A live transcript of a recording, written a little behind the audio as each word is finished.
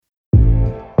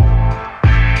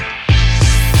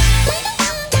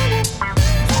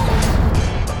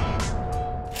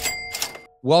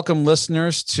Welcome,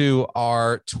 listeners, to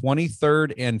our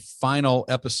 23rd and final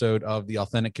episode of the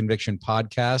Authentic Conviction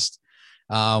podcast.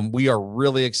 We are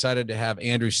really excited to have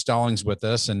Andrew Stallings with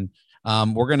us, and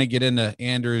we're going to get into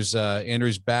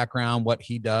Andrew's background, what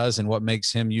he does, and what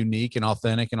makes him unique and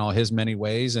authentic in all his many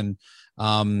ways. And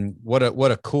what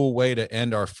a cool way to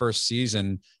end our first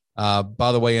season.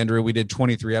 By the way, Andrew, we did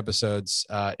 23 episodes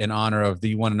in honor of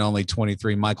the one and only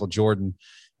 23 Michael Jordan.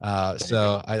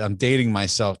 So I'm dating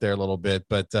myself there a little bit,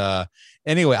 but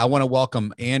anyway, I want to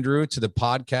welcome Andrew to the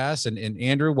podcast. And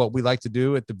Andrew, what we like to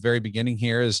do at the very beginning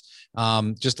here is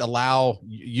just allow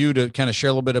you to kind of share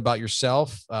a little bit about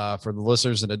yourself for the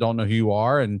listeners that don't know who you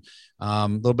are, and a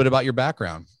little bit about your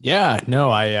background. Yeah, no,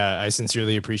 I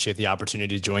sincerely appreciate the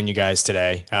opportunity to join you guys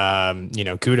today.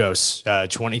 Kudos,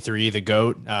 23, the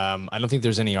GOAT. I don't think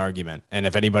there's any argument. And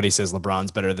if anybody says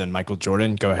LeBron's better than Michael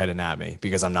Jordan, go ahead and at me,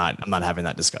 because I'm not having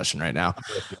that discussion right now.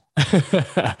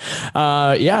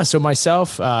 So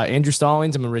myself, Andrew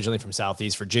Stallings, I'm originally from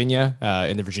Southeast Virginia,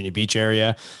 in the Virginia Beach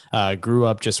area. Grew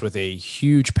up just with a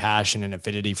huge passion and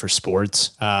affinity for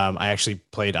sports. I actually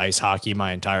played ice hockey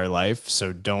my entire life,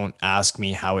 so don't ask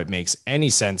me how it makes any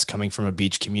sense coming from a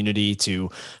beach community to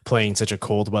playing such a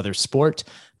cold weather sport.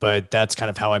 But that's kind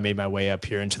of how I made my way up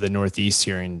here into the Northeast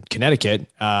here in Connecticut,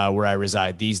 where I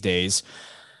reside these days.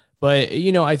 But,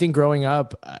 I think growing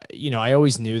up, I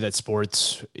always knew that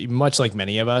sports, much like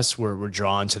many of us, were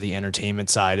drawn to the entertainment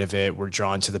side of it. We're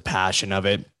drawn to the passion of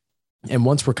it. And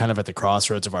once we're kind of at the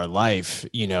crossroads of our life,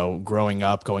 growing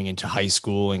up, going into high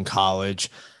school and college,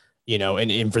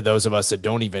 and for those of us that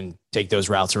don't even take those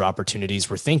routes or opportunities,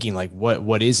 we're thinking like,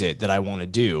 what is it that I want to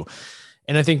do?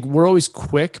 And I think we're always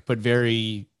quick, but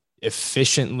very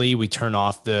efficiently we turn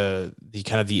off the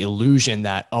kind of the illusion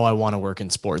that, oh, I want to work in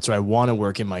sports, or I want to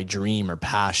work in my dream or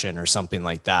passion or something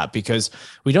like that, because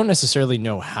we don't necessarily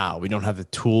know how. We don't have the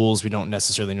tools. We don't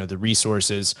necessarily know the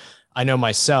resources. I know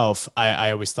myself,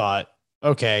 I always thought,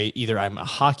 okay, either I'm a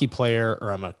hockey player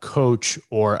or I'm a coach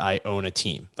or I own a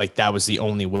team. Like that was the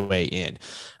only way in.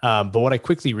 But what I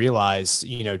quickly realized,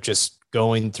 just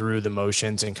going through the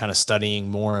motions and kind of studying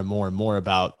more and more and more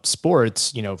about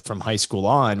sports, from high school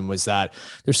on, was that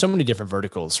there's so many different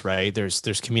verticals, right?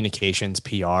 There's communications,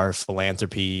 PR,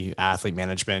 philanthropy, athlete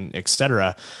management, et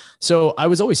cetera. So I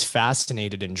was always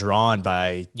fascinated and drawn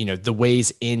by, the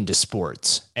ways into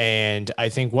sports. And I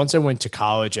think once I went to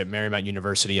college at Marymount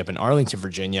University up in Arlington,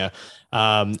 Virginia,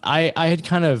 I had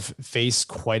kind of faced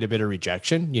quite a bit of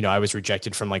rejection. I was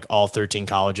rejected from like all 13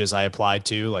 colleges I applied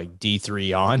to, like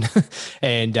D3 on.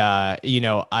 And,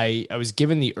 I was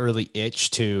given the early itch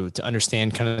to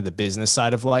understand kind of the business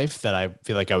side of life that I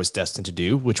feel like I was destined to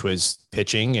do, which was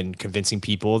pitching and convincing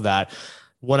people that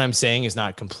what I'm saying is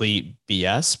not complete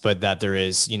BS, but that there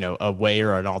is, a way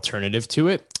or an alternative to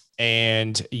it.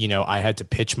 And, I had to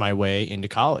pitch my way into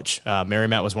college.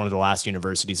 Marymount was one of the last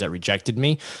universities that rejected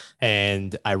me.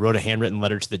 And I wrote a handwritten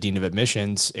letter to the dean of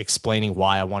admissions explaining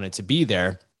why I wanted to be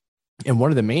there. And one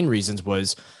of the main reasons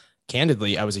was,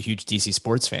 candidly, I was a huge DC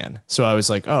sports fan. So I was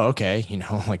like, oh, okay,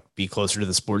 like be closer to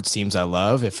the sports teams I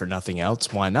love. If for nothing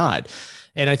else, why not?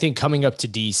 And I think coming up to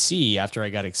DC after I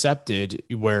got accepted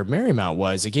where Marymount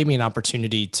was, it gave me an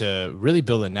opportunity to really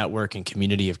build a network and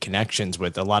community of connections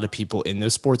with a lot of people in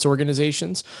those sports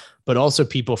organizations, but also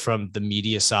people from the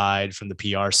media side, from the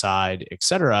PR side, et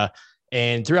cetera.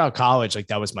 And throughout college, like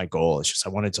that was my goal. It's just, I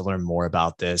wanted to learn more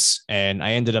about this. And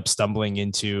I ended up stumbling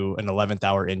into an 11th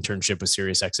hour internship with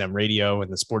SiriusXM radio in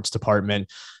the sports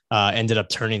department. Ended up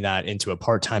turning that into a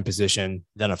part-time position,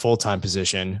 then a full-time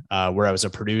position, where I was a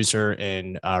producer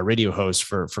and radio host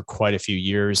for quite a few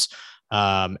years.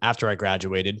 After I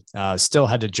graduated, still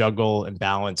had to juggle and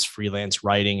balance freelance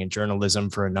writing and journalism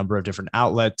for a number of different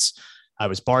outlets. I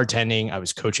was bartending. I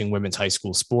was coaching women's high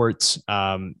school sports.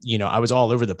 I was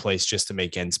all over the place just to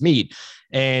make ends meet.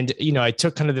 And, I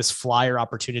took kind of this flyer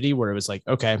opportunity where it was like,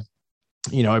 okay,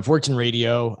 I've worked in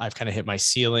radio. I've kind of hit my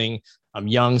ceiling. I'm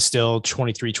young still,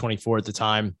 23, 24 at the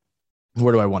time.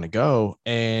 Where do I want to go?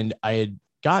 And I had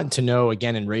gotten to know,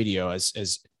 again, in radio, as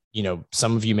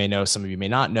some of you may know, some of you may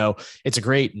not know, it's a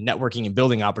great networking and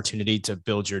building opportunity to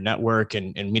build your network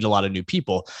and meet a lot of new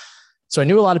people. So I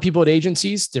knew a lot of people at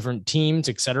agencies, different teams,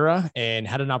 et cetera, and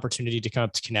had an opportunity to come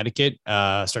up to Connecticut.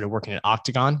 Started working at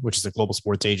Octagon, which is a global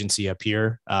sports agency up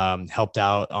here. Helped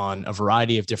out on a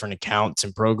variety of different accounts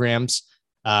and programs.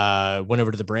 Went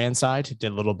over to the brand side,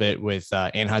 did a little bit with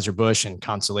Anheuser-Busch and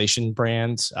Constellation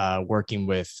brands, working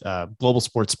with global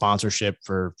sports sponsorship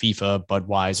for FIFA,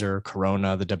 Budweiser,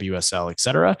 Corona, the WSL, et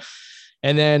cetera.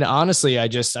 And then honestly,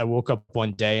 I woke up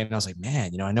one day and I was like,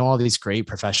 man, I know all these great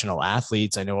professional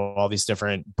athletes. I know all these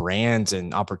different brands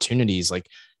and opportunities. Like,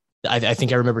 I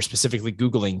think I remember specifically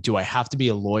Googling, do I have to be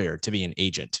a lawyer to be an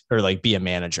agent or like be a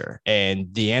manager?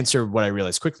 And the answer, what I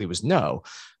realized quickly was no.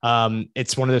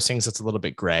 It's one of those things that's a little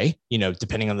bit gray, you know,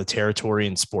 depending on the territory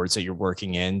and sports that you're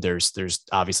working in. There's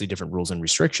obviously different rules and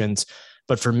restrictions.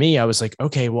 But for me, I was like,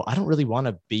 okay, well, I don't really want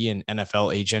to be an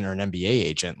NFL agent or an NBA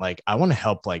agent. Like, I want to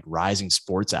help like rising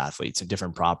sports athletes in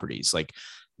different properties. Like,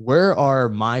 where are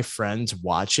my friends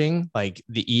watching like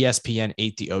the ESPN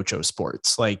 8 the Ocho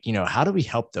sports? Like, you know, how do we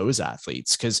help those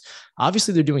athletes? Because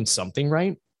obviously they're doing something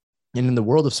right. And in the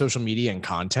world of social media and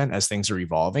content, as things are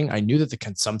evolving, I knew that the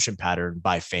consumption pattern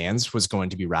by fans was going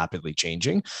to be rapidly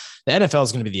changing. The NFL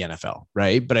is going to be the NFL,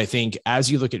 right? But I think as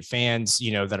you look at fans,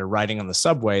 you know, that are riding on the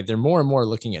subway, they're more and more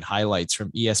looking at highlights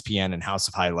from ESPN and House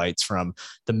of Highlights from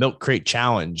the Milk Crate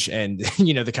Challenge and,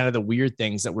 you know, the kind of the weird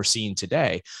things that we're seeing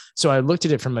today. So I looked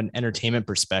at it from an entertainment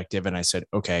perspective and I said,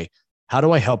 okay, how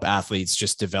do I help athletes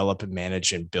just develop and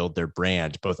manage and build their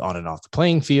brand, both on and off the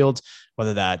playing field,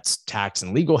 whether that's tax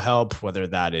and legal help, whether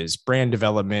that is brand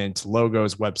development,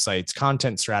 logos, websites,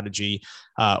 content strategy,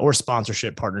 or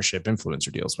sponsorship, partnership,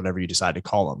 influencer deals, whatever you decide to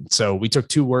call them. So we took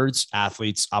two words,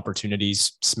 athletes,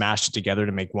 opportunities, smashed it together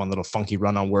to make one little funky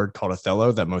run-on word called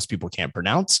Athelo that most people can't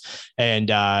pronounce. And,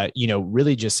 you know,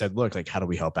 really just said, look, like, how do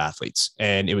we help athletes?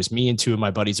 And it was me and two of my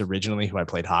buddies originally who I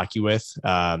played hockey with.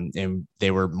 And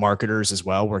they were marketers as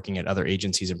well, working at other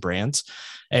agencies and brands.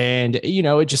 And, you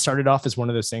know, it just started off as one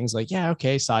of those things like, yeah,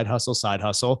 okay, side hustle, side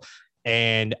hustle.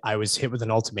 And I was hit with an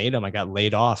ultimatum. I got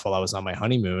laid off while I was on my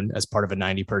honeymoon as part of a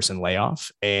 90-person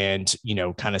layoff. And, you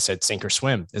know, kind of said, sink or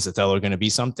swim. Is Athelo going to be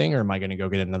something, or am I going to go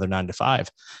get another 9 to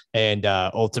 5? And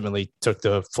ultimately took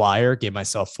the flyer, gave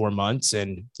myself 4 months.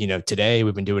 And, you know, today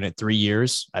we've been doing it 3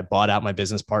 years. I bought out my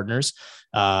business partners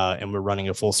and we're running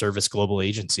a full service global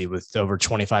agency with over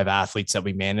 25 athletes that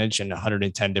we manage and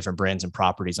 110 different brands and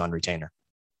properties on retainer.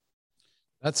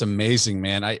 That's amazing,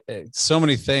 man. So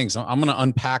many things. I'm going to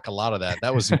unpack a lot of that.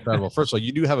 That was incredible. First of all,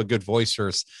 you do have a good voice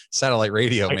for satellite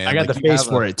radio, man. I got the face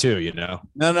for it too, you know.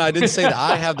 No, I didn't say that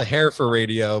I have the hair for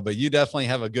radio, but you definitely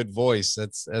have a good voice.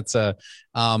 That's a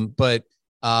let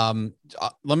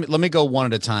me go one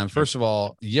at a time. First of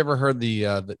all, you ever heard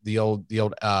the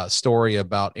old story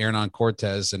about Hernan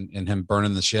Cortez and him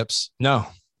burning the ships? No.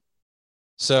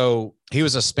 So he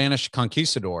was a Spanish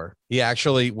conquistador. He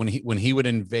actually, when he would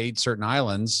invade certain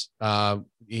islands,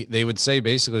 they would say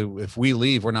basically, if we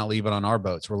leave, we're not leaving on our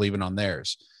boats, we're leaving on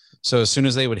theirs. So as soon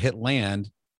as they would hit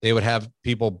land, they would have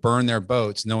people burn their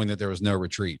boats, knowing that there was no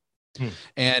retreat.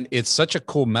 And it's such a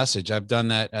cool message. I've done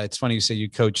that. It's funny you say you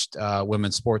coached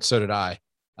women's sports. So did I.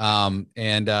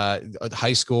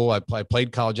 High school, I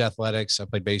played college athletics. I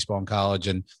played baseball in college,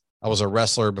 and I was a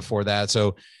wrestler before that.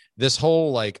 So this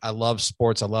whole, like, I love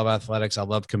sports, I love athletics, I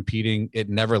love competing. It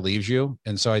never leaves you.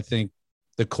 And so I think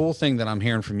the cool thing that I'm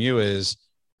hearing from you is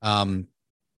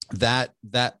that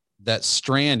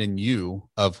strand in you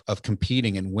of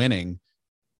competing and winning,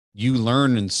 you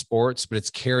learn in sports, but it's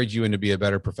carried you into be a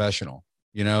better professional,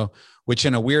 you know, which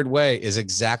in a weird way is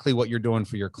exactly what you're doing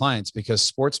for your clients, because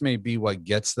sports may be what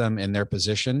gets them in their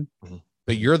position. Mm-hmm.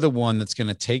 But you're the one that's going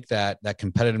to take that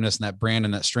competitiveness and that brand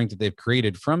and that strength that they've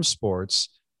created from sports,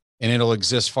 and it'll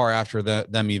exist far after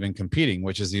them even competing,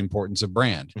 which is the importance of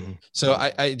brand. Mm-hmm. So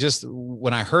I just,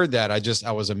 when I heard that,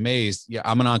 I was amazed. Yeah,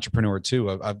 I'm an entrepreneur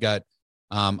too.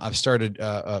 I've started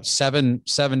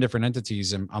seven different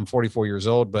entities, and I'm 44 years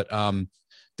old, but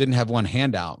didn't have one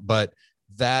handout. But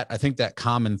I think that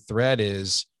common thread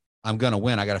is, I'm going to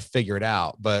win. I got to figure it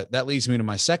out. But that leads me to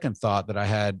my second thought that I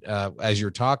had as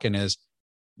you're talking is,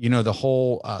 you know, the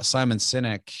whole Simon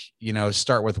Sinek, you know,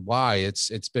 start with why.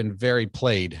 It's been very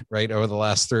played, right, over the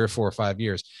last 3 or 4 or 5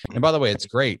 years. And by the way, it's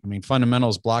great. I mean,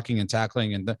 fundamentals, blocking and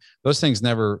tackling, and those things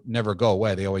never go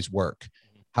away. They always work.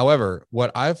 However, what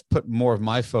I've put more of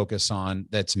my focus on,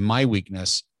 that's my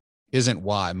weakness, isn't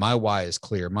why. My why is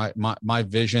clear. My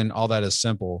vision, all that is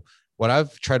simple. What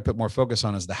I've tried to put more focus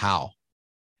on is the how.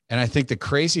 And I think the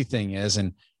crazy thing is,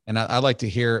 and I'd like to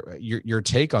hear your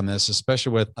take on this,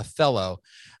 especially with Athelo,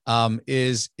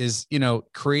 is, you know,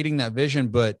 creating that vision.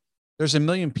 But there's a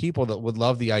million people that would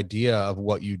love the idea of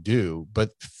what you do,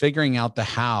 but figuring out the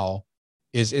how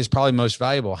is probably most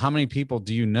valuable. How many people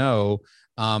do you know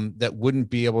that wouldn't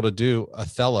be able to do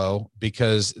Athelo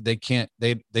because they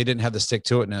didn't have the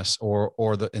stick-to-itness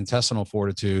or the intestinal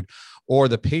fortitude or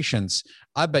the patience?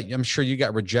 I'm sure you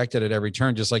got rejected at every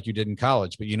turn, just like you did in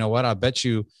college. But you know what? I bet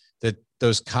you that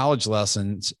those college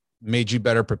lessons made you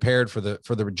better prepared for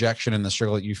the rejection and the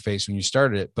struggle that you faced when you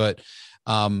started it. But,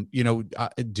 you know,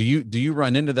 do you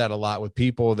run into that a lot with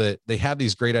people that they have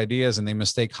these great ideas and they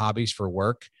mistake hobbies for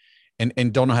work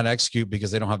and don't know how to execute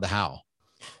because they don't have the how?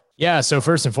 Yeah. So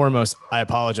first and foremost, I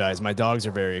apologize. My dogs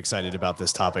are very excited about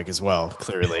this topic as well.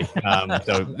 Clearly,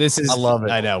 so this I is, love it.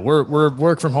 I know we're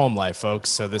work from home life, folks.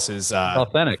 So this is It's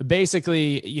authentic.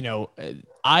 basically,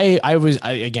 I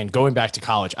again going back to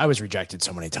college. I was rejected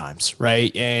so many times,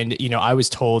 right? And I was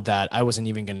told that I wasn't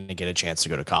even going to get a chance to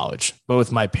go to college.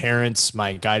 Both my parents,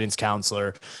 my guidance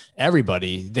counselor,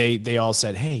 everybody, they all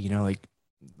said, hey, like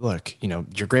look,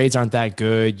 your grades aren't that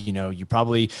good. You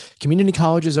probably community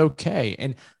college is okay.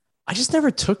 And I just never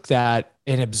took that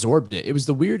and absorbed it. It was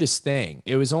the weirdest thing.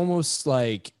 It was almost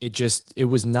like it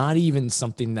was not even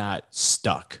something that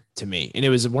stuck to me. And it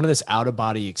was one of those out of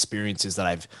body experiences that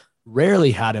I've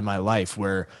rarely had in my life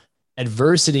where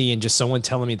adversity and just someone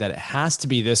telling me that it has to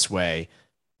be this way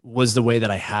was the way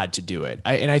that I had to do it.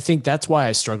 And I think that's why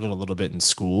I struggled a little bit in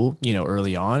school,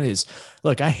 early on is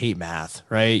look, I hate math,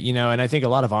 right? And I think a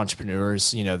lot of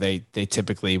entrepreneurs, they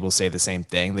typically will say the same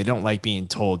thing. They don't like being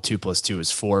told 2 + 2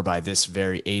 is 4 by this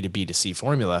very A to B to C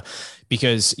formula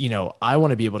because, I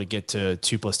want to be able to get to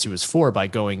 2 + 2 is 4 by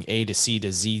going A to C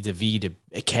to Z to V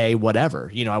to K,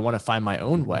 whatever. I want to find my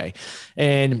own way.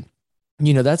 And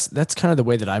that's kind of the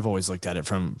way that I've always looked at it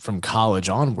from college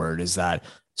onward is that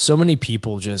so many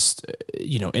people just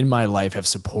in my life have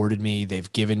supported me.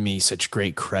 They've given me such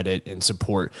great credit and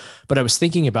support. But I was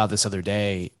thinking about this the other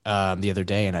day,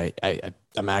 and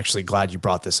I'm actually glad you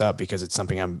brought this up because it's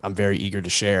something I'm very eager to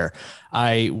share.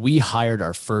 We hired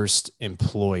our first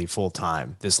employee full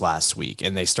time this last week,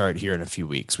 and they start here in a few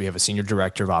weeks. We have a senior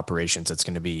director of operations that's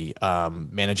going to be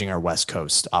managing our West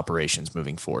Coast operations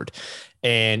moving forward.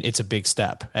 And it's a big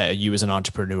step. You as an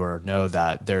entrepreneur know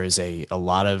that there is a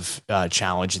lot of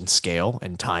challenge and scale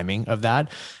and timing of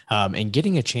that. And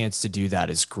getting a chance to do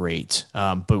that is great.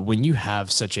 But when you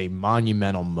have such a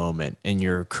monumental moment in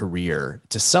your career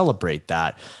to celebrate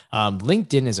that,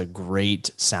 LinkedIn is a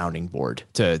great sounding board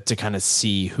to kind of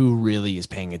see who really is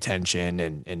paying attention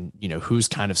and who's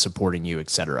kind of supporting you,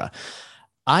 et cetera.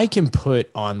 I can put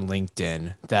on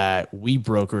LinkedIn that we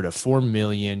brokered a 4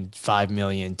 million, 5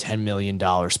 million, $10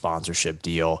 million sponsorship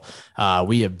deal.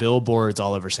 We have billboards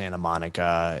all over Santa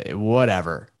Monica,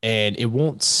 whatever, and it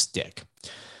won't stick.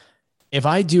 If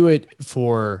I do it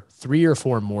for 3 or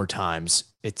 4 more times,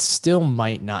 it still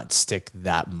might not stick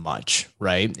that much,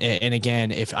 right? And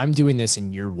again, if I'm doing this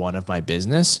in year one of my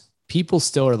business, people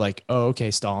still are like, oh, okay,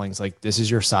 Stallings, like this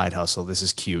is your side hustle. This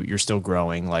is cute. You're still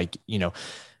growing. Like,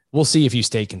 we'll see if you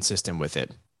stay consistent with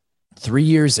it. 3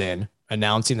 years in,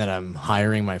 announcing that I'm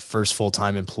hiring my first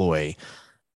full-time employee,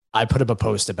 I put up a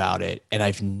post about it and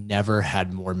I've never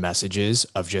had more messages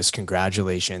of just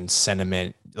congratulations,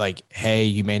 sentiment, like, hey,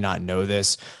 you may not know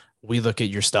this. We look at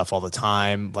your stuff all the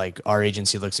time. Like our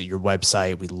agency looks at your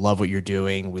website. We love what you're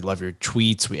doing. We love your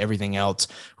tweets, everything else.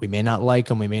 We may not like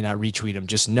them. We may not retweet them.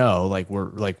 Just know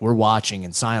we're watching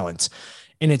in silence.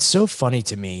 And it's so funny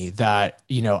to me that,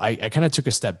 I kind of took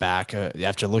a step back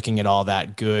after looking at all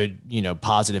that good,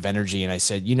 positive energy. And I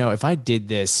said, if I did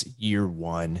this year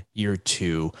one, year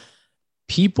two,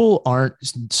 people aren't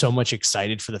so much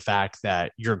excited for the fact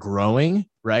that you're growing,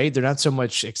 right? They're not so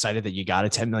much excited that you got a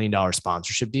 $10 million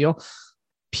sponsorship deal.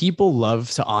 People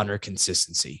love to honor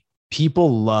consistency.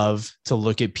 People love to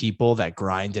look at people that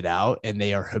grind it out and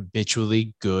they are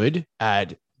habitually good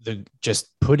at just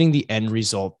putting the end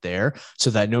result there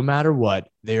so that no matter what,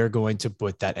 they're going to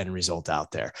put that end result out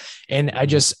there. And I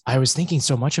was thinking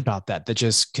so much about that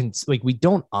just we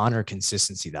don't honor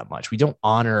consistency that much. We don't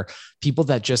honor people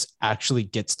that just actually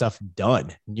get stuff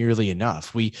done nearly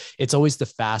enough. It's always the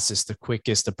fastest, the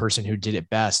quickest, the person who did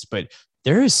it best. But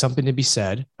there is something to be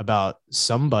said about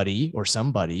somebody or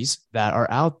somebodies that are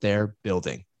out there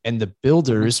building, and the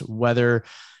builders, whether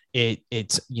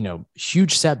it's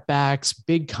huge setbacks,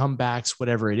 big comebacks,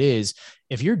 whatever it is,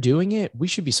 if you're doing it, we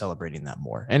should be celebrating that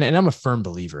more. And I'm a firm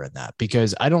believer in that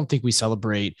because I don't think we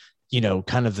celebrate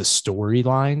kind of the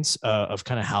storylines of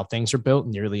kind of how things are built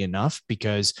nearly enough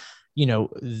because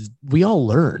we all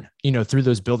learn through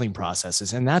those building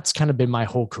processes. And that's kind of been my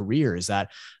whole career, is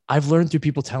that I've learned through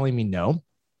people telling me no.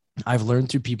 I've learned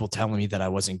through people telling me that I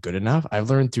wasn't good enough.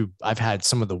 I've had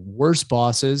some of the worst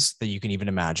bosses that you can even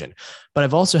imagine, but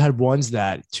I've also had ones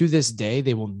that to this day,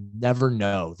 they will never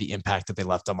know the impact that they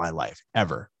left on my life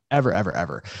ever, ever, ever,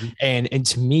 ever. And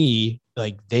to me,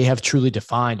 like they have truly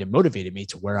defined and motivated me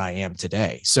to where I am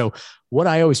today. So what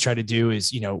I always try to do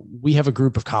is, we have a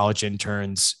group of college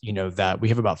interns, that we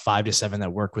have about 5 to 7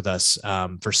 that work with us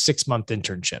for 6-month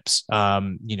internships.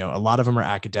 A lot of them are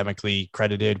academically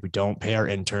credited. We don't pay our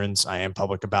interns. I am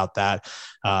public about that.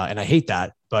 And I hate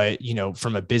that. But,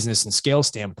 from a business and scale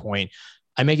standpoint,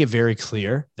 I make it very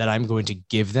clear that I'm going to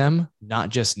give them, not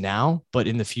just now, but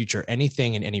in the future,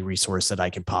 anything and any resource that I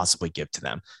can possibly give to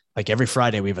them. Like every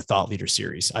Friday, we have a thought leader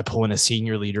series. I pull in a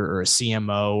senior leader or a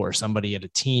CMO or somebody at a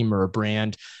team or a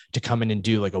brand to come in and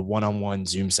do like a one-on-one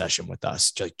Zoom session with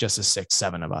us, just a 6,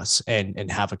 7 of us,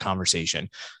 and have a conversation.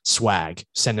 Swag,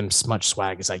 send them as much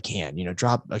swag as I can,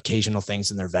 drop occasional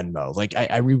things in their Venmo. Like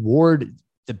I reward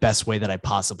the best way that I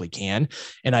possibly can.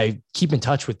 And I keep in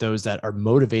touch with those that are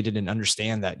motivated and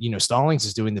understand that, Stallings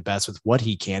is doing the best with what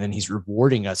he can, and he's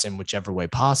rewarding us in whichever way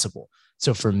possible.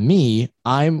 So for me,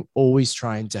 I'm always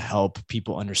trying to help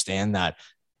people understand that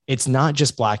it's not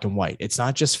just black and white. It's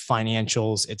not just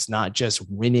financials. It's not just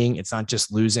winning. It's not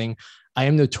just losing. I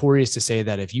am notorious to say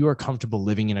that if you are comfortable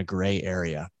living in a gray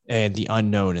area and the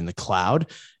unknown in the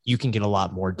cloud, you can get a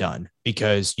lot more done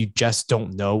because you just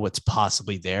don't know what's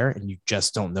possibly there, and you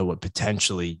just don't know what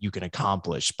potentially you can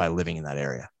accomplish by living in that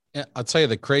area. Yeah, I'll tell you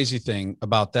the crazy thing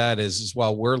about that is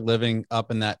while we're living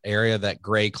up in that area, that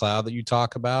gray cloud that you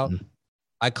talk about,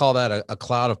 I call that a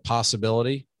cloud of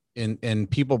possibility, and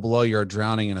people below you are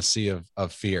drowning in a sea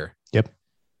of fear. Yep.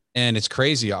 And it's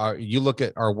crazy. You look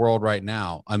at our world right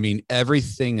now. I mean,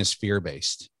 everything is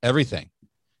fear-based, everything.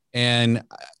 And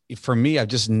for me, I've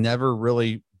just never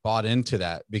really bought into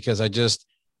that because I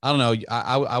don't know.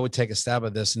 I would take a stab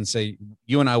at this and say,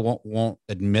 you and I won't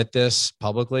admit this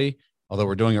publicly, although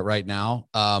we're doing it right now,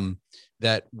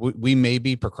 that we may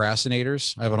be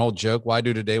procrastinators. I have an old joke. Why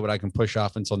do today what I can push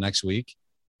off until next week?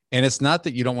 And it's not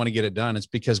that you don't want to get it done. It's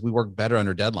because we work better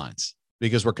under deadlines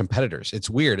because we're competitors. It's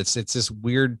weird. It's this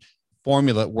weird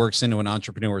formula that works into an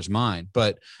entrepreneur's mind.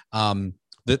 But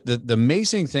the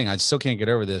amazing thing, I still can't get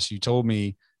over this. You told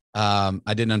me, I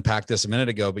didn't unpack this a minute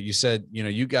ago, but you said,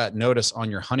 you got notice on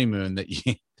your honeymoon that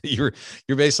you're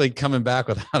basically coming back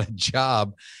without a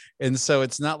job. And so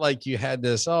it's not like you had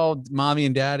this, oh, mommy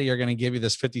and daddy are going to give you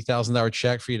this $50,000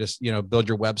 check for you to, build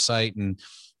your website and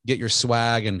get your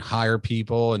swag and hire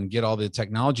people and get all the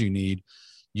technology you need.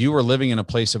 You were living in a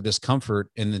place of discomfort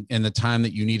in the time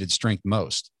that you needed strength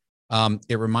most.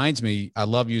 It reminds me, I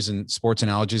love using sports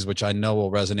analogies, which I know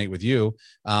will resonate with you.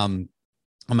 I'm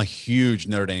a huge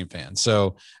Notre Dame fan.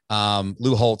 So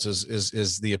Lou Holtz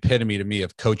is the epitome to me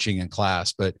of coaching in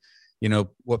class. But,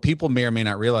 what people may or may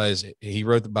not realize, he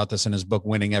wrote about this in his book,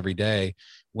 Winning Every Day.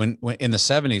 When in the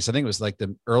 70s, I think it was like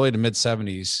the early to mid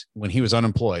 70s, when he was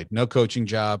unemployed, no coaching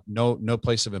job, no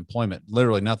place of employment,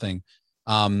 literally nothing.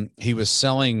 He was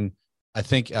selling, I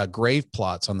think, grave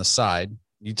plots on the side.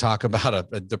 You talk about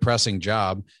a depressing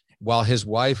job, while his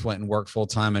wife went and worked full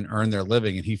time and earned their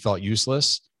living, and he felt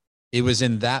useless. It was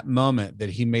in that moment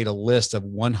that he made a list of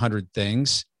 100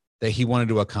 things that he wanted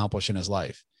to accomplish in his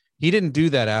life. He didn't do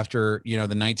that after, the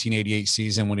 1988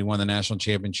 season when he won the national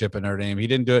championship at Notre Dame. He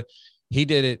didn't do it. He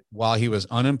did it while he was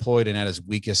unemployed and at his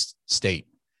weakest state.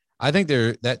 I think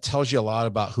that tells you a lot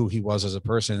about who he was as a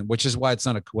person, which is why it's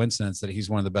not a coincidence that he's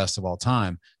one of the best of all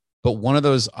time. But one of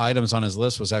those items on his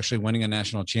list was actually winning a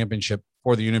national championship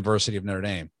for the University of Notre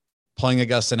Dame, playing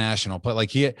Augusta National, but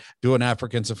like he doing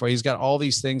African Safari. He's got all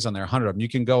these things on there, 100 of them. You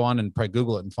can go on and probably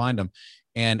Google it and find them.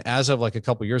 And as of like a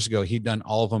couple of years ago, he'd done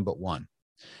all of them but one.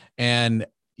 And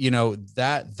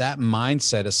that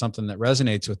mindset is something that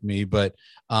resonates with me. But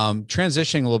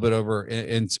transitioning a little bit over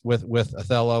with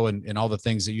Athelo and all the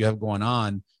things that you have going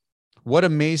on, what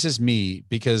amazes me,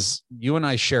 because you and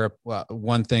I share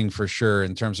one thing for sure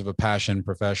in terms of a passion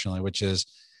professionally, which is,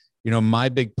 my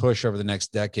big push over the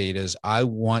next decade is I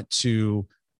want to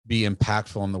be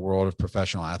impactful in the world of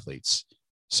professional athletes.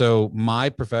 So my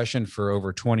profession for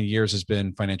over 20 years has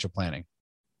been financial planning.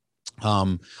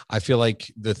 I feel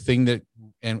like the thing that,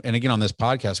 and again, on this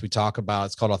podcast, we talk about,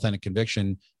 it's called Authentic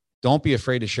Conviction. Don't be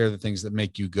afraid to share the things that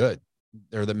make you good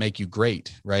or that make you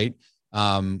great, right?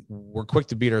 We're quick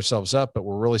to beat ourselves up, but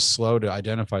we're really slow to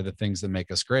identify the things that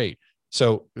make us great.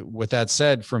 So with that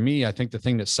said, for me, I think the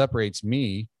thing that separates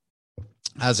me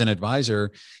as an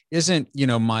advisor isn't,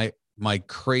 my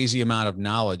crazy amount of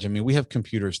knowledge. I mean, we have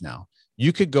computers now.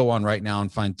 You could go on right now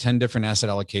and find 10 different asset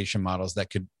allocation models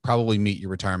that could probably meet your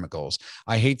retirement goals.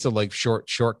 I hate to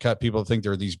shortcut people think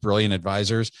they're these brilliant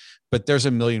advisors, but there's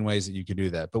a million ways that you could do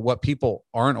that. But what people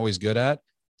aren't always good at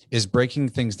is breaking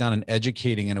things down and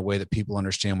educating in a way that people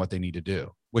understand what they need to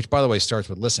do, which, by the way, starts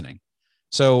with listening.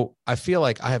 So I feel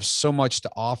like I have so much to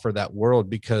offer that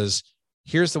world, because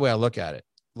here's the way I look at it.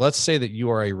 Let's say that you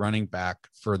are a running back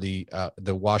for the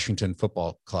Washington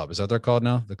Football Club. Is that what they're called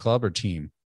now? The club or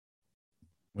team?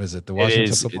 Was it the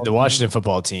Washington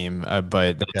football team?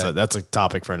 But that's a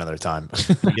topic for another time.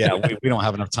 Yeah, we don't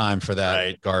have enough time for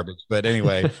that garbage. But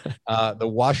anyway, the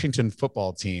Washington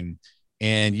football team,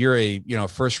 and you're a,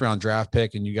 first round draft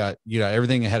pick, and you got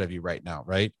everything ahead of you right now,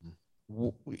 right?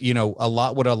 What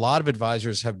a lot of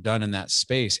advisors have done in that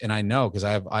space, and I know because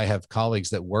I have colleagues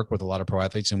that work with a lot of pro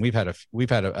athletes, and we've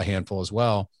had a handful as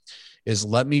well, is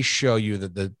let me show you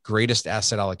the greatest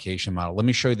asset allocation model. Let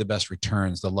me show you the best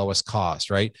returns, the lowest cost,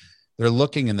 right? They're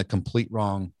looking in the complete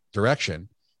wrong direction.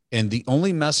 And the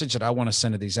only message that I want to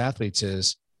send to these athletes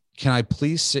is, can I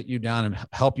please sit you down and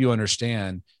help you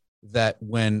understand that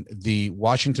when the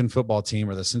Washington football team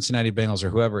or the Cincinnati Bengals or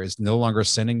whoever is no longer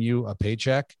sending you a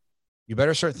paycheck, you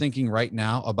better start thinking right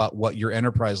now about what your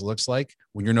enterprise looks like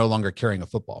when you're no longer carrying a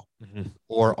football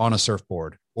or on a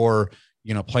surfboard or,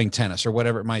 playing tennis or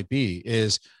whatever it might be.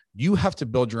 Is you have to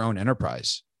build your own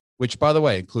enterprise, which, by the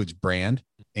way, includes brand,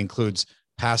 includes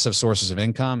passive sources of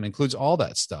income, includes all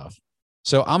that stuff.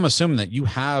 So I'm assuming that you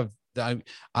have,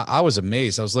 I was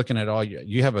amazed. I was looking at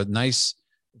you have a nice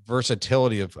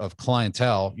versatility of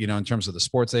clientele, in terms of the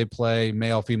sports they play,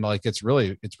 male, female, like it's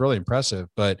really impressive.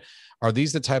 But are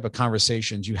these the type of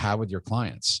conversations you have with your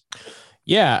clients?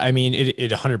 Yeah. I mean,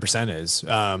 it 100% is.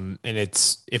 And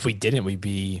if we didn't, we'd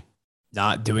be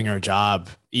not doing our job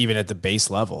even at the base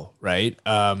level. Right.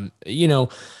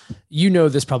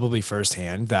 This probably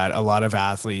firsthand that a lot of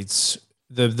athletes,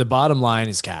 the bottom line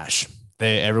is cash.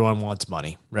 Everyone wants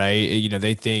money, right?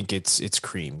 They think it's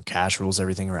cream. Cash rules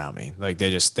everything around me. Like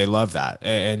they love that.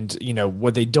 And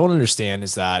what they don't understand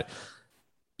is that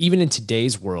even in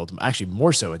today's world, actually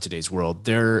more so in today's world,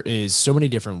 there is so many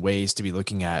different ways to be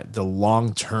looking at the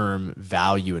long-term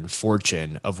value and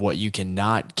fortune of what you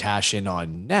cannot cash in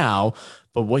on now,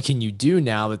 but what can you do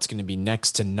now that's going to be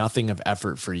next to nothing of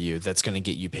effort for you that's going to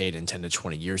get you paid in 10 to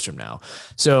 20 years from now.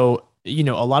 So, a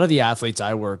lot of the athletes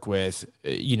I work with,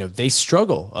 they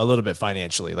struggle a little bit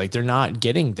financially. Like they're not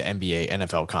getting the NBA,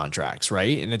 NFL contracts,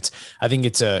 right? And I think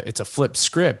it's a flip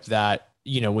script that,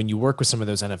 when you work with some of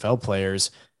those NFL players,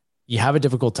 you have a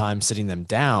difficult time sitting them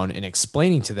down and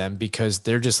explaining to them because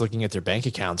they're just looking at their bank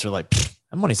accounts. They're like,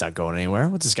 that money's not going anywhere.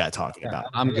 What's this guy talking about?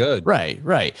 I'm good.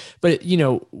 Right. But,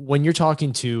 when you're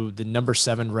talking to the number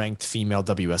 7 ranked female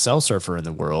WSL surfer in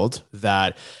the world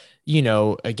that,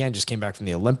 again, just came back from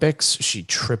the Olympics, she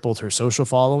tripled her social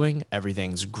following.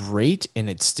 Everything's great and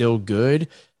it's still good.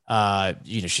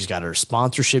 She's got her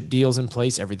sponsorship deals in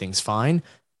place. Everything's fine.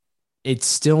 It's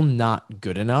still not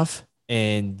good enough.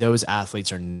 And those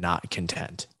athletes are not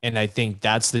content. And I think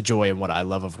that's the joy and what I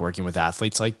love of working with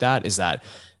athletes like that is that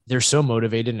they're so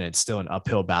motivated and it's still an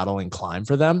uphill battle and climb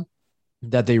for them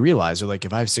that they realize they're like,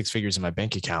 if I have 6 figures in my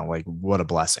bank account, like what a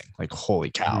blessing, like, holy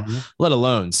cow, let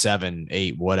alone 7,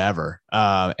 8, whatever.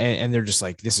 And they're just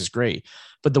like, this is great.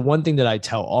 But the one thing that I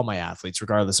tell all my athletes,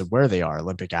 regardless of where they are,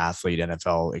 Olympic athlete,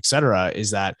 NFL, et cetera,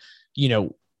 is that,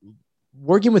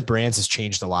 working with brands has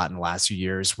changed a lot in the last few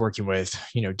years. Working with,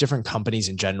 different companies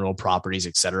in general, properties,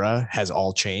 et cetera, has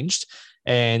all changed.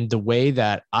 And the way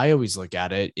that I always look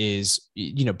at it is,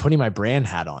 putting my brand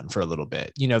hat on for a little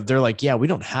bit. They're like, yeah, we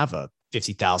don't have a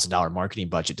 $50,000 marketing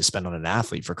budget to spend on an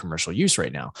athlete for commercial use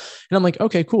right now. And I'm like,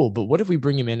 okay, cool. But what if we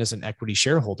bring him in as an equity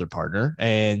shareholder partner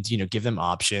and, give them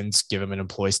options, give them an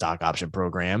employee stock option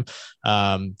program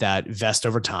that vest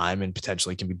over time and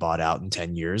potentially can be bought out in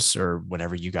 10 years or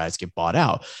whenever you guys get bought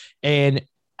out. And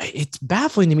it's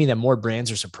baffling to me that more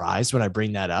brands are surprised when I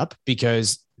bring that up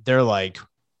because they're like,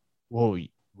 whoa,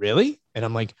 really? And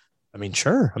I'm like, I mean,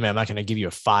 sure. I mean, I'm not going to give you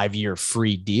a 5-year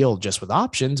free deal just with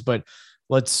options, but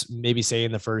let's maybe say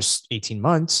in the first 18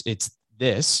 months, it's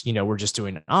this, we're just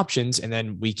doing options. And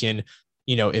then we can,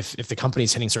 if the company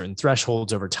is hitting certain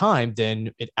thresholds over time,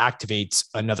 then it activates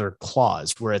another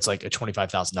clause where it's like a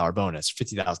 $25,000 bonus,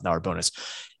 $50,000 bonus.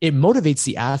 It motivates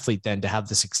the athlete then to have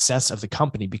the success of the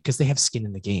company because they have skin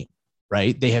in the game.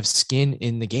 Right. They have skin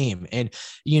in the game. And,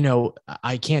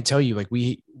 I can't tell you, like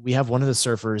we have one of the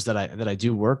surfers that I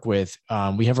do work with.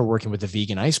 We have her working with a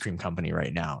vegan ice cream company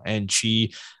right now. And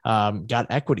she got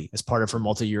equity as part of her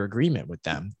multi-year agreement with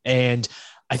them. And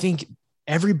I think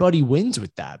everybody wins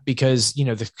with that because,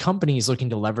 the company is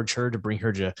looking to leverage her to bring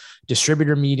her to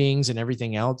distributor meetings and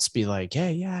everything else, be like,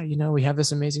 hey, yeah, we have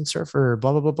this amazing surfer,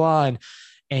 blah, blah, blah, blah.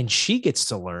 And she gets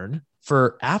to learn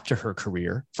for after her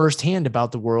career firsthand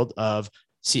about the world of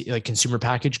like consumer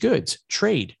packaged goods,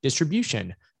 trade,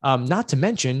 distribution. Not to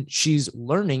mention she's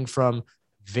learning from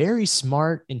very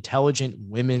smart, intelligent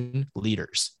women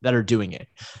leaders that are doing it.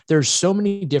 There's so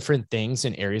many different things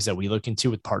and areas that we look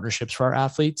into with partnerships for our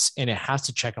athletes, and it has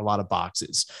to check a lot of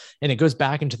boxes. And it goes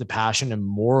back into the passion and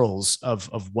morals of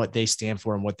what they stand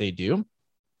for and what they do.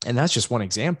 And that's just one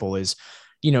example is,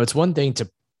 it's one thing to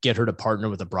get her to partner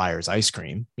with a Breyers ice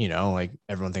cream, like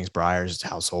everyone thinks Breyers is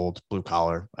household blue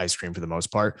collar ice cream for the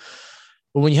most part.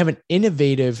 But when you have an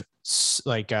innovative,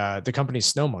 like the company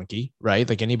Snow Monkey, right?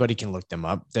 Like anybody can look them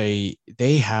up. They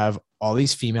have all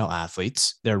these female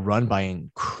athletes. They're run by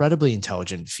incredibly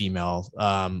intelligent female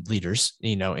leaders,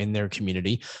 in their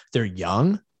community. They're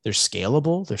young, they're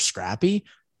scalable, they're scrappy.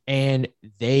 And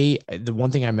the one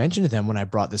thing I mentioned to them when I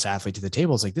brought this athlete to the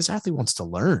table is like, this athlete wants to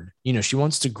learn, she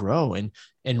wants to grow and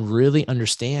really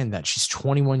understand that she's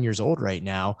 21 years old right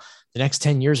now. The next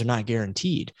 10 years are not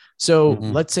guaranteed. So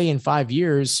let's say in 5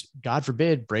 years, God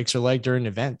forbid, breaks her leg during an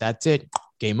event. That's it.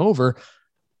 Game over.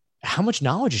 How much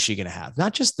knowledge is she going to have?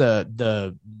 Not just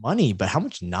the money, but how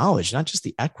much knowledge, not just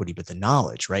the equity, but the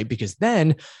knowledge, right? Because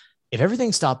then if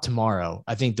everything stopped tomorrow,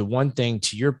 I think the one thing,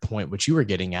 to your point, which you were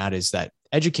getting at, is that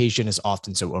education is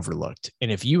often so overlooked.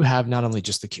 And if you have not only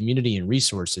just the community and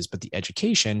resources, but the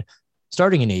education,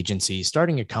 starting an agency,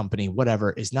 starting a company,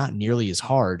 whatever, is not nearly as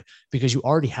hard because you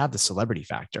already have the celebrity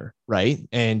factor, right?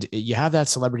 And you have that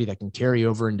celebrity that can carry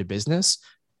over into business,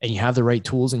 and you have the right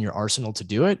tools in your arsenal to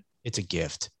do it. It's a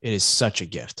gift. It is such a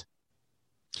gift.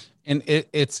 And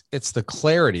it's the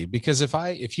clarity, because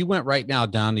if you went right now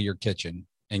down to your kitchen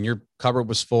and your cupboard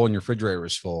was full and your refrigerator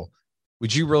was full,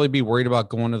 would you really be worried about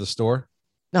going to the store?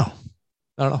 No,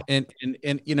 I don't know.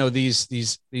 And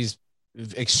these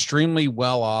extremely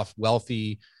well-off,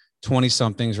 wealthy 20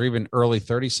 somethings or even early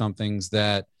 30 somethings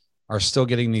that are still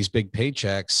getting these big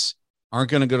paychecks aren't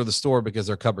going to go to the store because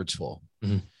their cupboard's full.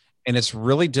 Mm-hmm. And it's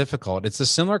really difficult. It's a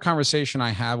similar conversation I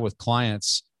have with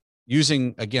clients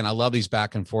using, again, I love these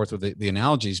back and forth with the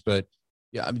analogies, but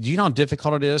yeah, do you know how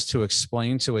difficult it is to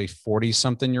explain to a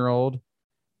 40-something-year-old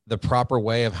the proper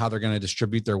way of how they're going to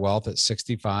distribute their wealth at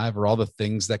 65, or all the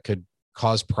things that could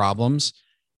cause problems?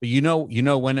 But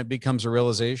when it becomes a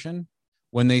realization,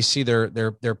 when they see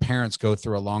their parents go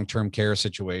through a long-term care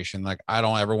situation, like, I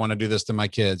don't ever want to do this to my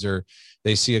kids, or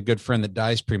they see a good friend that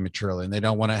dies prematurely and they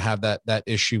don't want to have that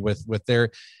issue with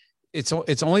their, it's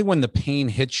only when the pain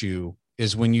hits you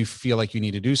is when you feel like you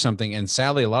need to do something. And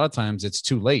sadly, a lot of times it's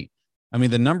too late. I mean,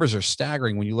 the numbers are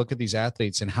staggering when you look at these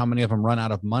athletes and how many of them run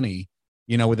out of money,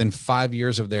 within 5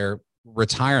 years of their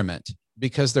retirement,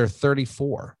 because they're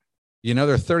 34.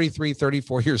 They're 33,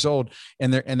 34 years old,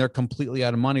 and they're completely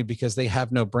out of money because they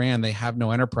have no brand, they have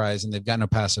no enterprise, and they've got no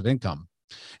passive income.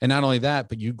 And not only that,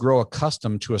 but you grow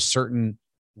accustomed to a certain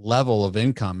level of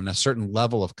income and a certain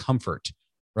level of comfort,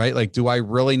 right? Like, do I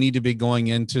really need to be going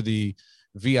into the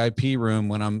VIP room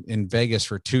when I'm in Vegas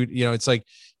for two? It's like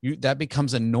that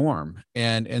becomes a norm.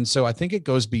 And so I think it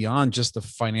goes beyond just the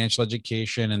financial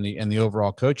education and the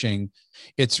overall coaching.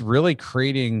 It's really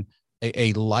creating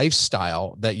a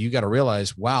lifestyle that you got to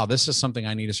realize, wow, this is something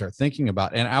I need to start thinking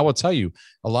about. And I will tell you,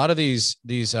 a lot of these,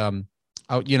 I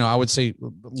would say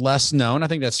less known. I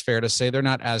think that's fair to say. They're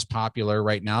not as popular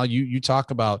right now. You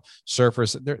talk about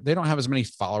surfers, they don't have as many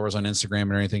followers on Instagram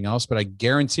or anything else, but I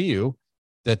guarantee you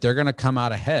that they're going to come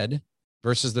out ahead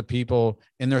versus the people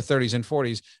in their 30s and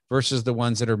 40s versus the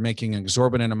ones that are making an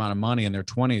exorbitant amount of money in their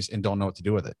 20s and don't know what to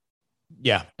do with it.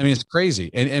 Yeah. I mean, it's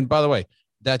crazy. And by the way,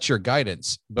 that's your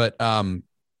guidance, but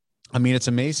it's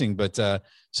amazing. But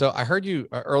so I heard you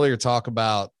earlier talk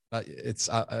about it's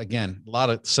again, a lot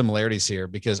of similarities here,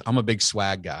 because I'm a big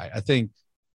swag guy. I think,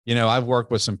 I've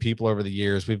worked with some people over the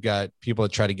years. We've got people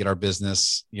that try to get our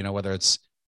business, whether it's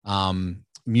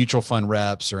mutual fund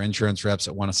reps or insurance reps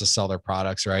that want us to sell their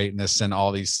products, right? And they send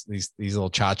all these little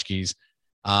tchotchkes.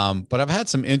 But I've had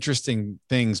some interesting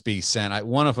things be sent.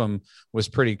 One of them was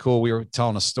pretty cool. We were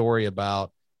telling a story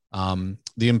about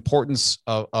the importance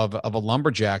of a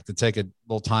lumberjack to take a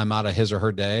little time out of his or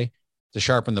her day to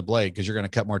sharpen the blade, because you're going to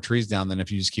cut more trees down than if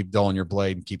you just keep dulling your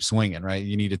blade and keep swinging, right?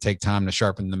 You need to take time to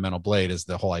sharpen the metal blade, is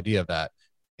the whole idea of that.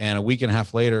 And a week and a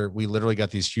half later, we literally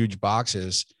got these huge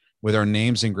boxes with our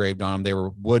names engraved on them. They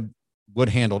were wood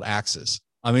handled axes.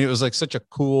 I mean, it was like such a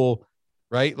cool,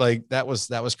 right? Like that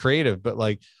was creative. But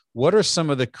like, what are some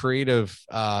of the creative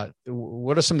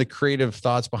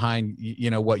thoughts behind,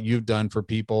 what you've done for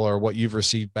people or what you've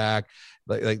received back,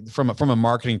 like from a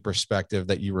marketing perspective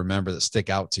that you remember that stick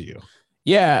out to you?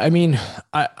 Yeah. I mean,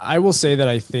 I will say that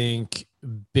I think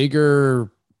bigger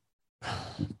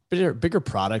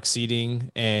product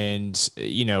seeding and,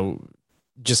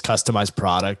 just customized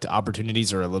product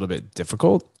opportunities are a little bit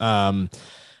difficult. I've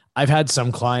had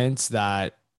some clients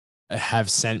that have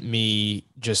sent me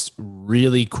just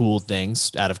really cool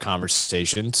things out of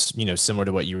conversations, similar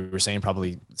to what you were saying,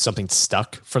 probably something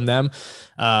stuck from them.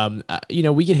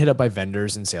 We get hit up by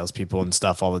vendors and salespeople and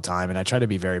stuff all the time. And I try to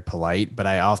be very polite, but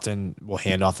I often will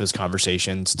hand off those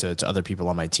conversations to other people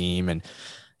on my team. And,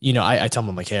 I tell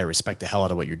them, like, hey, I respect the hell out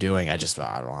of what you're doing. I don't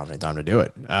have any time to do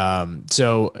it.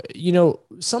 So,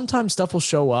 sometimes stuff will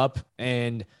show up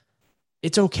and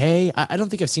it's okay. I don't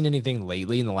think I've seen anything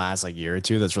lately in the last like year or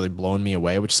two that's really blown me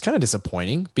away, which is kind of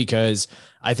disappointing because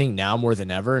I think now more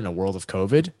than ever in a world of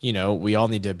COVID, we all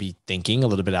need to be thinking a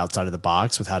little bit outside of the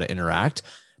box with how to interact.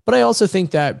 But I also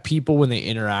think that people, when they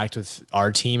interact with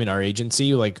our team and our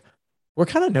agency, like we're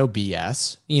kind of no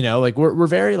BS, like we're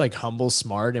very like humble,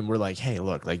 smart, and we're like, hey,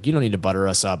 look, like you don't need to butter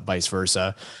us up, vice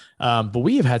versa. But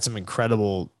we have had some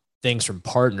incredible things from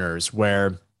partners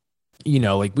where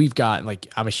like we've got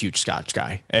like I'm a huge Scotch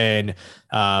guy, and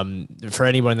for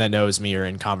anyone that knows me or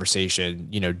in conversation,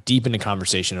 deep into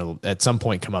conversation, it'll at some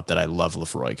point come up that I love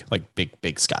Lefroy, like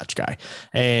big Scotch guy,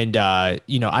 and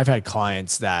I've had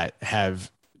clients that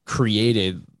have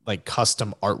created like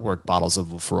custom artwork bottles of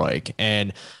Lefroy,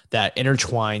 and that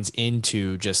intertwines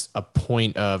into just a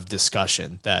point of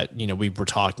discussion that we were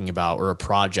talking about, or a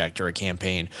project or a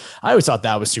campaign. I always thought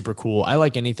that was super cool. I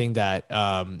like anything that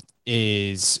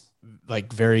is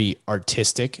like very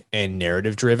artistic and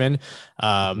narrative driven.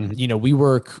 We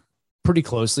work pretty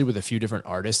closely with a few different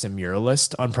artists and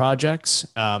muralists on projects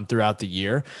throughout the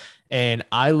year. And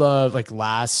I love like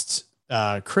last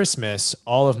Christmas,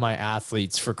 all of my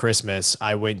athletes for Christmas,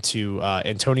 I went to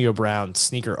Antonio Brown's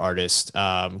sneaker artist,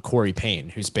 Corey Payne,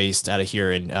 who's based out of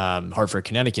here in Hartford,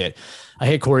 Connecticut. I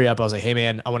hit Corey up. I was like, hey,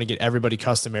 man, I want to get everybody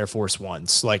custom Air Force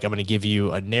Ones. Like, I'm going to give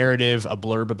you a narrative, a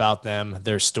blurb about them,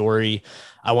 their story.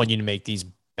 I want you to make these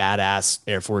badass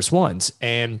Air Force Ones.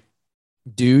 And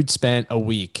dude spent a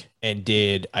week and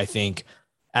did, I think,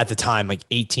 at the time, like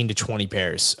 18 to 20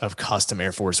 pairs of custom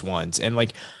Air Force Ones. And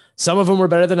like, some of them were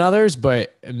better than others,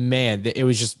 but man,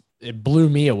 it blew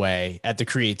me away at the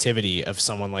creativity of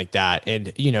someone like that.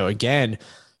 And, again,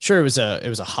 sure, it was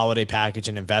a holiday package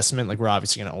and investment. Like we're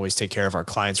obviously going to always take care of our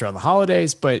clients around the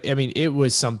holidays, but I mean, it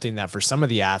was something that for some of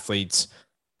the athletes,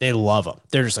 they love them.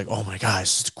 They're just like, oh my gosh,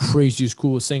 it's the craziest,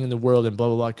 coolest thing in the world, and blah,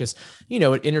 blah, blah. Cause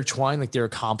it intertwined like their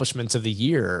accomplishments of the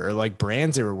year, or like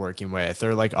brands they were working with,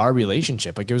 or like our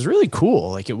relationship. Like it was really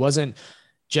cool. Like it wasn't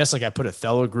just like I put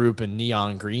Athelo group and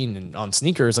neon green and on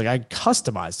sneakers, like I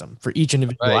customized them for each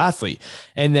individual athlete.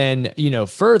 And then,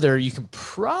 further, you can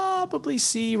probably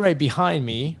see right behind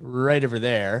me, right over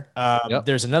there.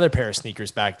 There's another pair of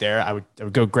sneakers back there. I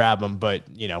would go grab them, but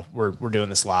we're doing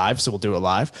this live, so we'll do it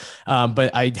live.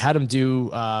 But I had them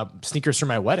do sneakers for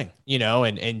my wedding,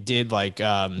 and did like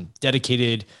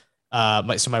dedicated.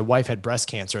 So my wife had breast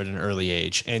cancer at an early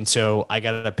age. And so I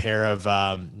got a pair of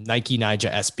Nike Ninja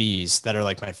SBs that are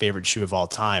like my favorite shoe of all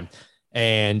time.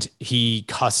 And he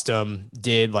custom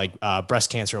did like breast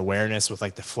cancer awareness with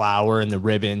like the flower and the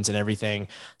ribbons and everything.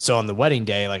 So on the wedding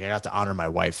day, like I got to honor my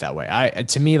wife that way.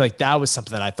 To me, like that was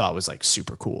something that I thought was like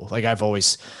super cool. Like I've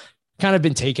always kind of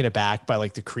been taken aback by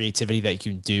like the creativity that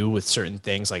you can do with certain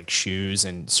things like shoes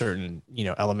and certain,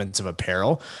 elements of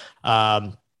apparel.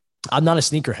 I'm not a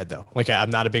sneakerhead though. Like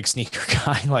I'm not a big sneaker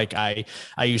guy. Like I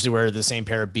usually wear the same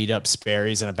pair of beat up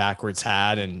Sperry's and a backwards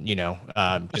hat, and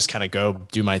just kind of go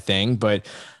do my thing. But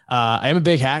I am a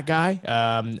big hat guy.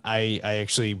 I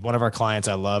actually, one of our clients,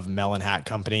 I love, Melon Hat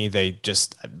Company. They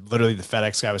just literally, the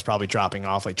FedEx guy was probably dropping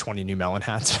off like 20 new Melon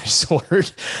hats I just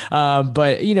ordered.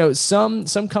 But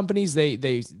some companies,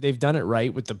 they've done it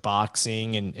right with the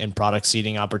boxing and product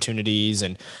seating opportunities.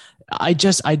 And I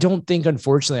don't think,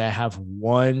 unfortunately, I have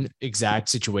one exact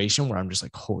situation where I'm just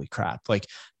like, holy crap, like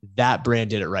that brand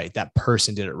did it right. That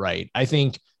person did it right. I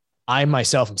think I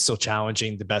myself am still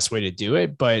challenging the best way to do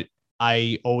it, but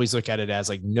I always look at it as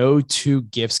like no two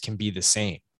gifts can be the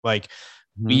same. Like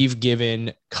we've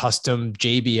given custom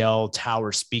JBL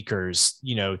tower speakers,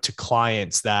 to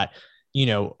clients that,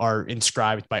 are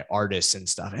inscribed by artists and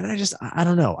stuff. And I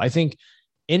don't know. I think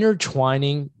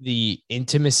intertwining the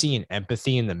intimacy and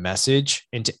empathy in the message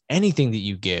into anything that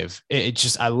you give,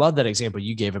 I love that example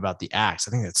you gave about the axe.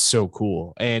 I think that's so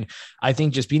cool. And I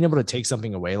think just being able to take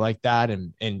something away like that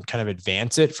and kind of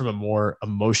advance it from a more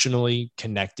emotionally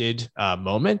connected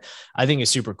moment, I think is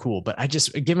super cool. But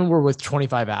given we're with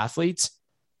 25 athletes,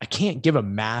 I can't give a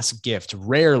mass gift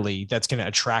rarely that's going to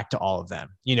attract to all of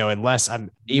them, unless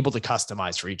I'm able to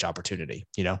customize for each opportunity,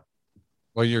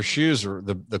 Well, your shoes are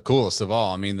the coolest of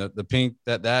all. I mean, the pink,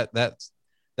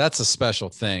 that's a special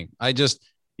thing. I just,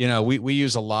 we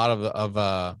use a lot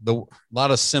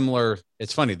of similar.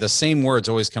 It's funny. The same words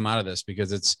always come out of this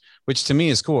because which to me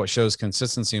is cool. It shows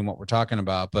consistency in what we're talking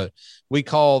about, but we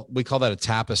call that a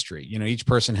tapestry. Each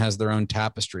person has their own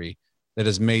tapestry that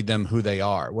has made them who they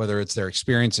are, whether it's their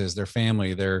experiences, their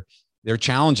family, their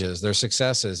challenges, their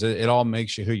successes. It all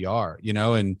makes you who you are,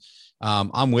 and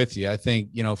I'm with you. I think,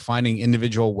 finding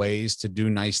individual ways to do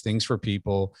nice things for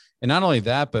people. And not only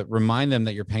that, but remind them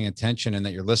that you're paying attention and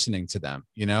that you're listening to them.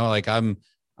 Like I'm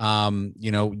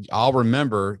I'll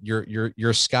remember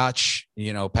your Scotch,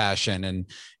 passion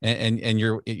and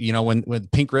your, when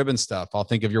with pink ribbon stuff, I'll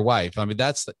think of your wife. I mean,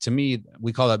 that's, to me,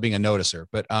 we call that being a noticer,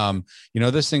 but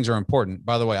those things are important.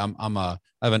 By the way, I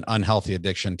have an unhealthy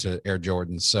addiction to Air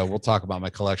Jordans. So we'll talk about my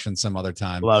collection some other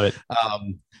time. Love it.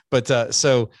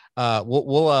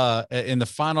 We'll in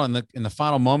the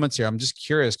final moments here, I'm just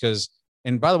curious because,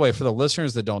 and by the way, for the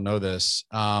listeners that don't know this,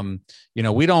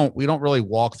 we don't really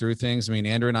walk through things. I mean,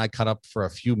 Andrew and I cut up for a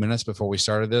few minutes before we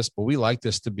started this, but we like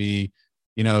this to be,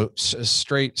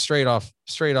 straight off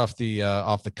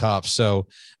the cuff. So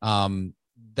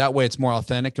that way it's more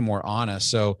authentic and more honest.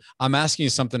 So I'm asking you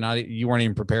something you weren't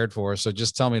even prepared for. So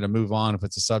just tell me to move on if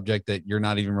it's a subject that you're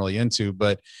not even really into.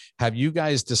 But have you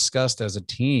guys discussed as a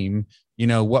team,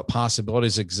 what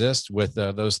possibilities exist with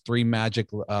those three magic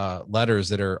letters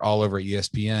that are all over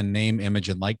ESPN: name, image,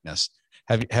 and likeness?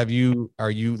 Are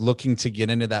you looking to get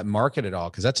into that market at all?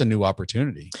 Because that's a new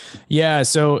opportunity. Yeah.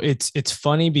 So it's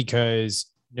funny because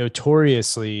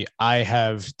notoriously I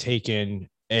have taken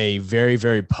a very,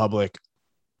 very public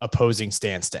opposing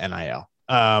stance to NIL.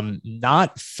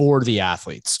 Not for the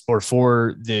athletes or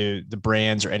for the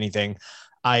brands or anything.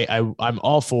 I'm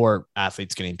all for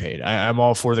athletes getting paid. I'm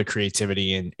all for the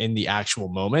creativity in the actual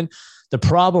moment. The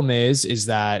problem is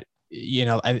that,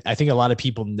 I think a lot of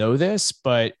people know this,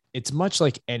 but it's much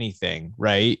like anything,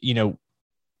 right?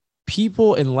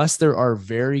 People, unless there are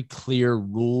very clear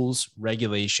rules,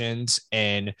 regulations,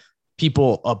 and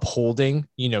people upholding,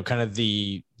 kind of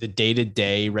the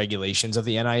day-to-day regulations of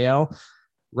the NIL,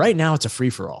 right now it's a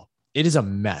free-for-all. It is a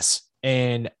mess.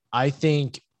 And I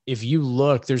think if you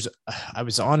look, I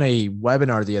was on a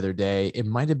webinar the other day. It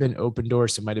might have been Open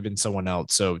Doors. It might have been someone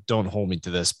else. So don't hold me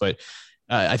to this, but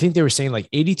I think they were saying like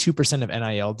 82% of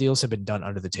NIL deals have been done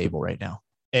under the table right now,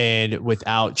 and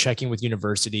without checking with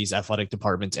universities, athletic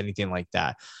departments, anything like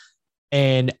that.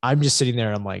 And I'm just sitting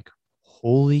there. I'm like,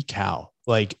 holy cow.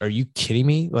 Like, are you kidding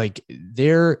me? Like,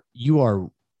 you are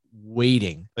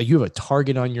waiting. Like, you have a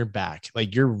target on your back.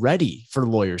 Like, you're ready for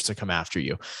lawyers to come after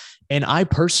you. And I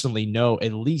personally know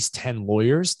at least 10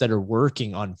 lawyers that are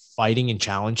working on fighting and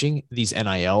challenging these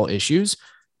NIL issues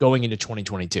going into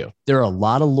 2022. There are a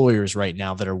lot of lawyers right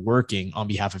now that are working on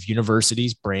behalf of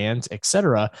universities, brands, et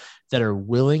cetera, that are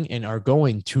willing and are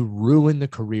going to ruin the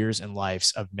careers and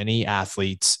lives of many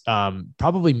athletes,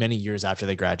 probably many years after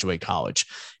they graduate college.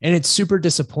 And it's super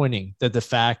disappointing that the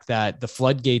fact that the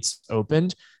floodgates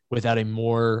opened without a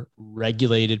more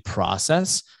regulated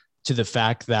process, to the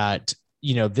fact that,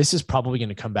 this is probably going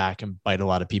to come back and bite a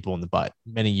lot of people in the butt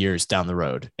many years down the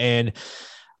road. And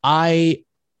I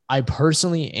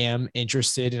personally am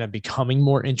interested, and I'm becoming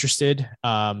more interested,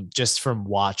 just from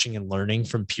watching and learning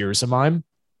from peers of mine.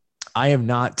 I have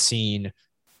not seen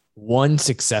one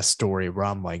success story where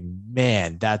I'm like,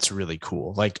 man, that's really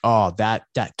cool. Like, oh, that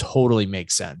totally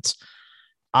makes sense.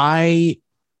 I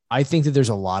think that there's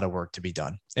a lot of work to be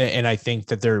done. And I think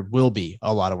that there will be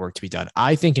a lot of work to be done.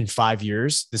 I think in 5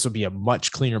 years, this will be a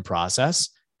much cleaner process.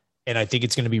 And I think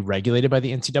it's going to be regulated by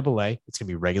the NCAA. It's going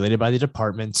to be regulated by the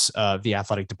departments, the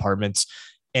athletic departments.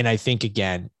 And I think,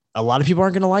 again, a lot of people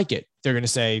aren't going to like it. They're going to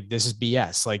say, this is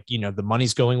BS. Like, the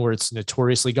money's going where it's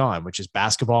notoriously gone, which is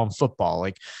basketball and football.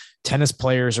 Like, tennis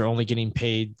players are only getting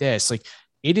paid this. Like,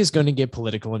 it is going to get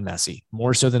political and messy,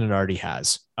 more so than it already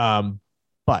has.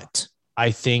 But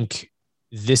I think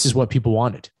this is what people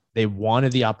wanted. They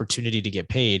wanted the opportunity to get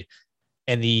paid,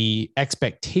 and the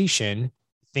expectation,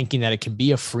 thinking that it can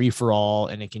be a free for all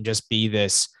and it can just be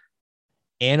this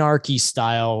anarchy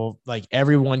style, like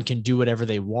everyone can do whatever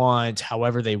they want,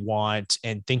 however they want,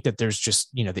 and think that there's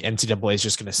just, the NCAA is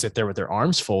just going to sit there with their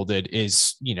arms folded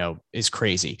is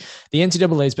crazy. The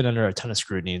NCAA has been under a ton of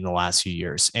scrutiny in the last few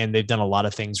years, and they've done a lot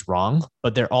of things wrong,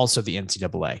 but they're also the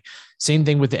NCAA. Same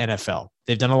thing with the NFL.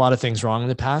 They've done a lot of things wrong in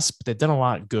the past, but they've done a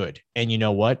lot good. And you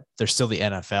know what? They're still the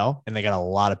NFL, and they got a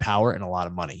lot of power and a lot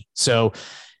of money. So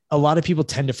a lot of people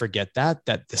tend to forget that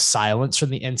the silence from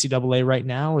the NCAA right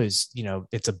now is,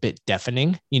 it's a bit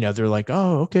deafening. They're like,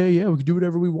 oh, okay, yeah, we can do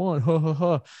whatever we want. Ha, ha,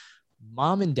 ha.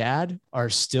 Mom and dad are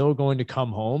still going to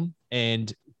come home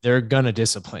and they're going to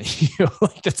discipline you.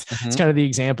 Like that's kind of the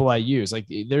example I use. Like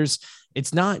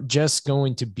it's not just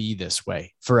going to be this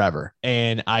way forever.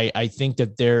 And I think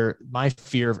that my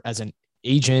fear as an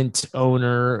agent,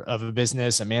 owner of a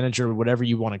business, a manager, whatever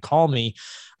you want to call me,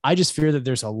 I just fear that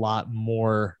there's a lot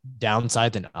more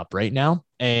downside than up right now.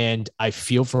 And I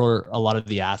feel for a lot of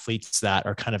the athletes that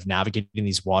are kind of navigating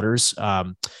these waters, a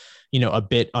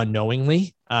bit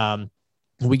unknowingly.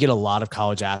 We get a lot of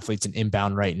college athletes in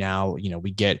inbound right now.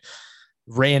 We get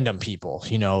random people,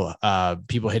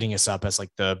 people hitting us up as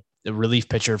like the the relief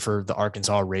pitcher for the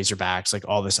Arkansas Razorbacks, like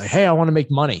all this, like, hey, I want to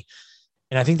make money.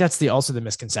 And I think that's also the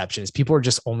misconception is people are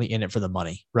just only in it for the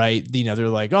money, right? They're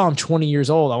like, oh, I'm 20 years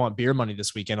old. I want beer money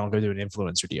this weekend. I'll go do an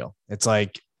influencer deal. It's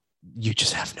like, you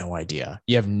just have no idea.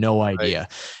 You have no idea.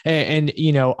 Right. And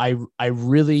I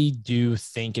really do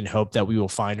think and hope that we will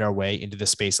find our way into the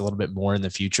space a little bit more in the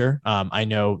future. I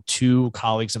know 2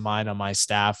 colleagues of mine on my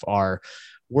staff are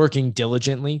working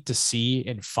diligently to see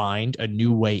and find a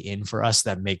new way in for us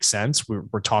that makes sense.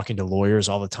 We're talking to lawyers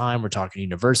all the time. We're talking to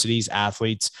universities,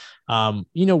 athletes.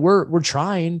 We're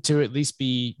trying to at least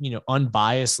be,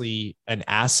 unbiasedly an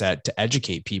asset to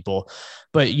educate people,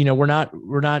 but we're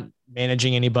not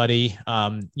managing anybody.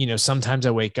 Sometimes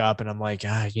I wake up and I'm like,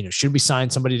 should we sign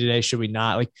somebody today? Should we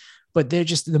not? Like, but they're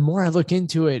just, the more I look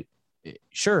into it,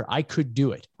 sure, I could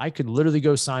do it. I could literally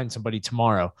go sign somebody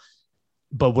tomorrow.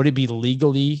 But would it be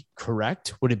legally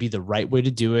correct? Would it be the right way to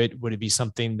do it? Would it be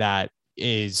something that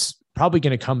is probably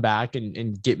going to come back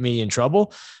and get me in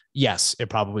trouble? Yes, it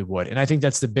probably would. And I think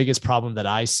that's the biggest problem that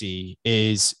I see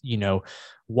is,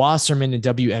 Wasserman and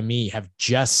WME have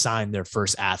just signed their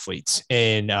first athletes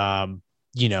in,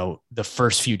 the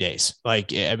first few days,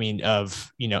 like,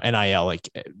 of, NIL, like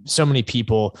so many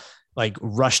people like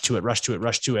rush to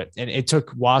it. And it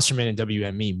took Wasserman and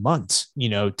WME months,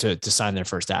 to sign their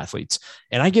first athletes.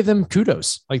 And I give them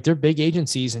kudos. Like, they're big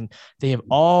agencies and they have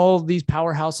all these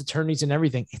powerhouse attorneys and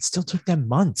everything. It still took them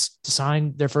months to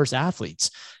sign their first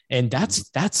athletes. And that's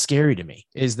scary to me,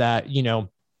 is that,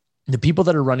 the people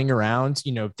that are running around,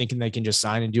 thinking they can just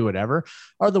sign and do whatever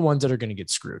are the ones that are going to get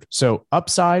screwed. So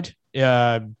upside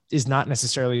is not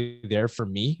necessarily there for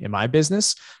me in my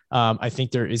business. I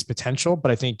think there is potential,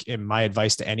 but I think my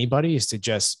advice to anybody is to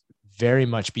just very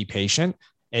much be patient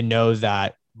and know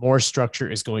that more structure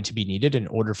is going to be needed in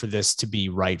order for this to be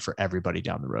right for everybody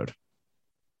down the road.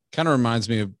 Kind of reminds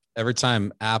me of every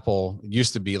time Apple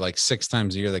used to be like 6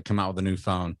 times a year, they come out with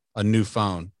a new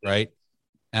phone, right?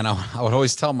 And I would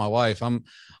always tell my wife,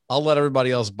 I'll let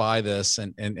everybody else buy this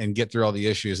and get through all the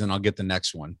issues, and I'll get the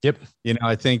next one. Yep.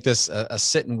 I think this a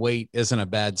sit and wait isn't a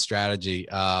bad strategy.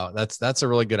 That's a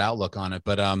really good outlook on it.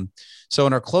 But so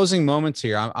in our closing moments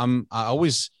here, I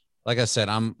always, like I said,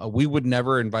 we would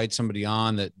never invite somebody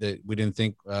on that we didn't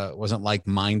think wasn't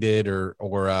like-minded or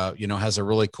has a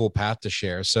really cool path to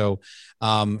share. So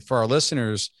for our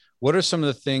listeners, what are some of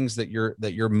the things that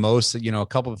you're most, a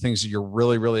couple of things that you're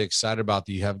really, really excited about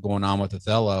that you have going on with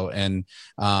Athelo, and,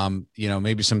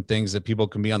 maybe some things that people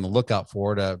can be on the lookout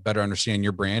for to better understand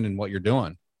your brand and what you're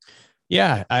doing?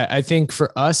 Yeah, I think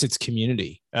for us, it's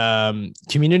community.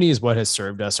 Community is what has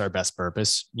served us our best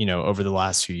purpose, over the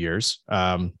last few years.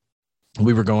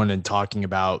 We were going and talking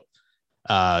about,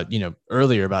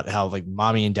 earlier about how like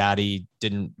mommy and daddy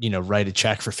didn't, write a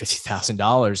check for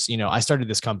 $50,000. I started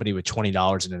this company with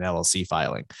 $20 in an LLC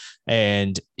filing.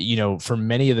 And, for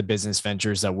many of the business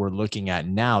ventures that we're looking at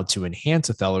now to enhance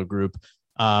Athelo Group,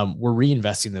 we're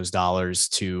reinvesting those dollars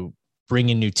to bring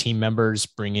in new team members,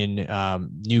 bring in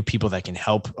new people that can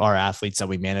help our athletes that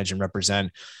we manage and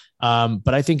represent.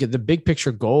 But I think the big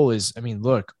picture goal is,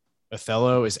 look,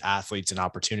 Athelo is athletes and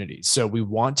opportunities. So we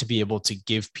want to be able to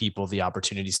give people the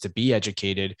opportunities to be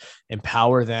educated,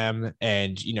 empower them,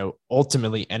 and,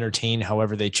 ultimately entertain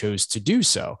however they chose to do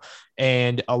so.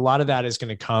 And a lot of that is going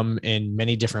to come in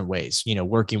many different ways,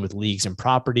 working with leagues and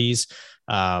properties.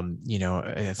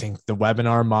 I think the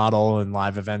webinar model and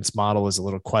live events model is a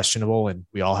little questionable, and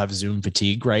we all have Zoom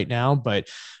fatigue right now. But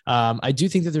I do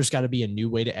think that there's got to be a new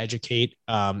way to educate.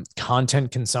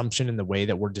 Content consumption and the way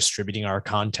that we're distributing our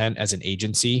content as an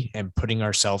agency and putting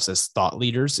ourselves as thought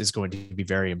leaders is going to be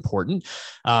very important.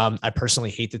 I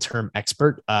personally hate the term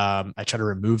expert. I try to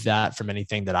remove that from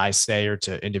anything that I say or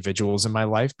to individuals in my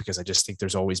life, because I just think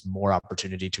there's always more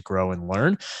opportunity to grow and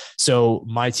learn. So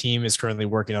my team is currently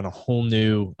working on a whole new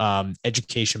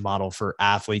education model for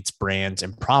athletes, brands,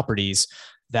 and properties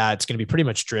that's going to be pretty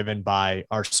much driven by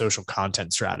our social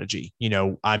content strategy.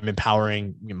 I'm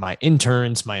empowering my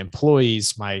interns, my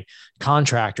employees, my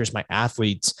contractors, my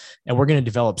athletes, and we're going to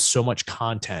develop so much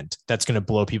content that's going to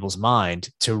blow people's mind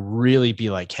to really be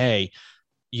like, hey,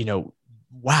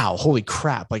 wow, holy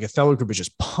crap. Like Athelo Group is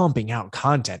just pumping out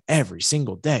content every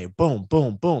single day. Boom,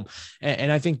 boom, boom.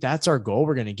 And I think that's our goal.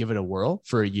 We're going to give it a whirl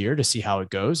for a year to see how it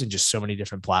goes in just so many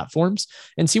different platforms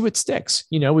and see what sticks.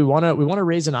 We want to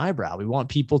raise an eyebrow. We want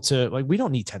people to we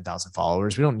don't need 10,000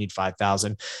 followers. We don't need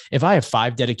 5,000. If I have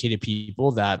 5 dedicated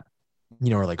people that,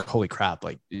 are like, holy crap,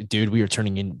 like, dude, we are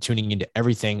tuning into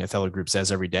everything Athelo Group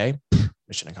says every day.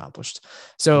 Mission accomplished.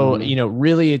 So,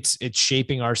 really it's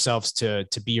shaping ourselves to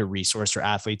be a resource for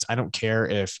athletes. I don't care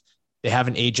if they have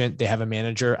an agent, they have a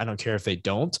manager. I don't care if they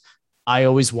don't. I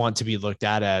always want to be looked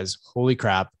at as, holy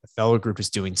crap, Athelo Group is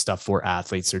doing stuff for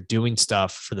athletes. They're doing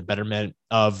stuff for the betterment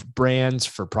of brands,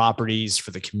 for properties,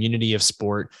 for the community of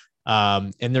sport.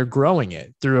 And they're growing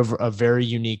it through a very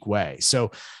unique way.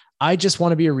 So I just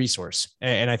want to be a resource.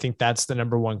 And I think that's the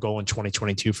number one goal in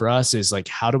 2022 for us is like,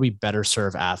 how do we better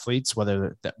serve athletes,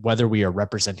 whether we are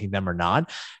representing them or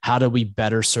not? How do we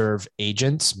better serve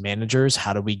agents, managers?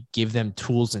 How do we give them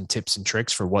tools and tips and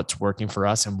tricks for what's working for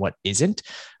us and what isn't?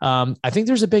 I think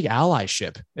there's a big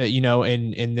allyship,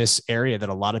 in this area that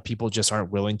a lot of people just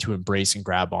aren't willing to embrace and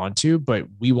grab onto, but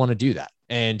we want to do that.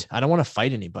 And I don't want to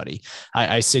fight anybody.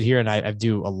 I sit here and I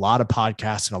do a lot of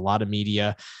podcasts and a lot of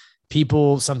media.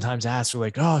 People sometimes ask,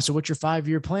 like, oh, so what's your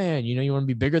 5-year plan? You want to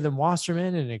be bigger than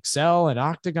Wasserman and Excel and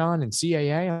Octagon and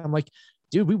CAA. I'm like,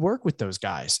 dude, we work with those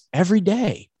guys every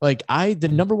day. Like the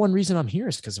number one reason I'm here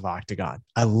is because of Octagon.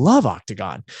 I love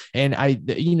Octagon. And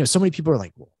so many people are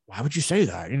like, well, why would you say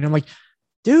that? And I'm like,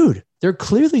 dude, they're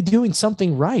clearly doing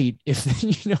something right if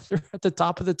they're at the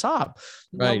top of the top.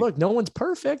 Right. Now, look, no one's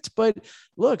perfect, but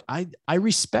look, I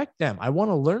respect them. I want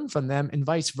to learn from them and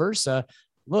vice versa.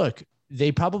 Look, they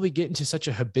probably get into such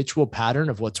a habitual pattern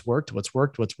of what's worked,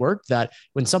 that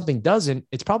when something doesn't,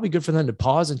 it's probably good for them to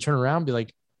pause and turn around and be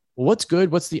like, well, what's good?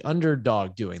 What's the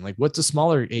underdog doing? Like, what's a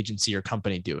smaller agency or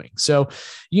company doing? So,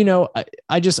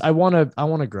 I want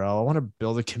to grow. I want to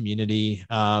build a community.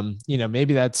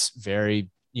 Maybe that's very,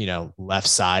 left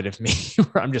side of me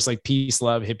where I'm just like peace,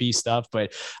 love, hippie stuff.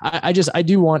 But I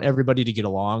do want everybody to get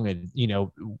along and,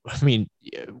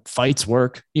 fights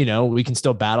work, we can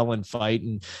still battle and fight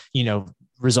and,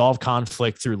 resolve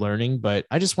conflict through learning, but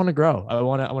I just want to grow. I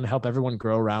want to help everyone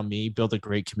grow around me, build a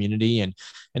great community and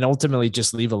ultimately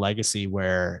just leave a legacy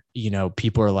where,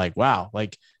 people are like, wow,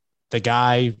 like the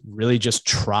guy really just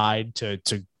tried to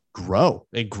grow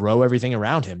and grow everything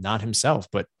around him, not himself,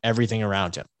 but everything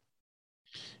around him.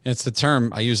 It's the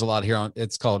term I use a lot here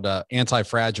it's called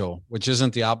anti-fragile, which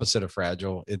isn't the opposite of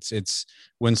fragile. It's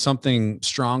when something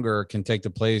stronger can take the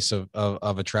place of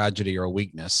a tragedy or a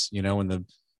weakness, when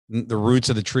the roots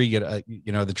of the tree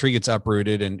the tree gets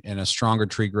uprooted and a stronger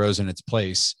tree grows in its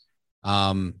place.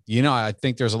 I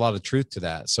think there's a lot of truth to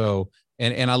that. So,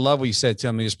 and I love what you said,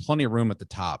 Tim. There's plenty of room at the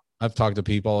top. I've talked to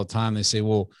people all the time. They say,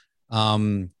 well, how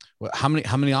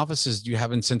many offices do you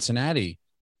have in Cincinnati?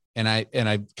 And I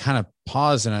kind of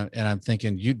pause and I'm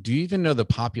thinking, do you even know the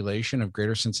population of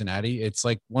Greater Cincinnati? It's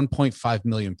like 1.5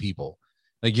 million people.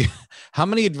 Like, how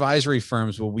many advisory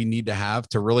firms will we need to have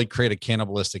to really create a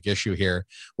cannibalistic issue here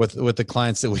with the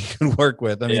clients that we can work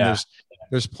with? I mean,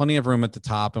 there's plenty of room at the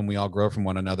top, and we all grow from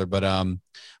one another. But well,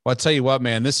 I'll tell you what,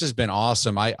 man, this has been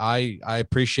awesome. I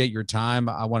appreciate your time.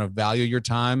 I want to value your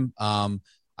time.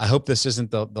 I hope this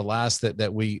isn't the last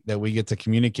that we get to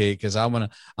communicate, because I'm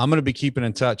gonna be keeping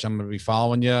in touch. I'm gonna be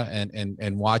following you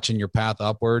and watching your path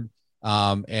upward.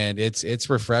 And it's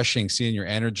refreshing seeing your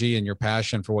energy and your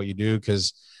passion for what you do.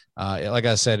 Cause, like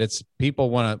I said, it's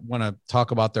people want to talk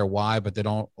about their why, but they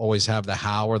don't always have the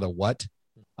how or the what.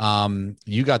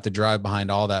 You got the drive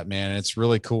behind all that, man. It's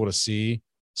really cool to see,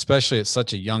 especially at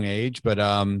such a young age, but,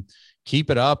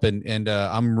 keep it up. And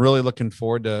I'm really looking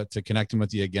forward to connecting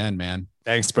with you again, man.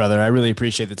 Thanks, brother. I really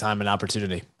appreciate the time and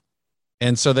opportunity.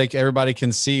 And so everybody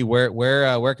can see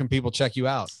where can people check you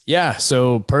out? Yeah.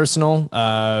 So personal,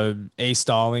 A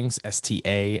Stallings,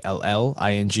 STALLINGS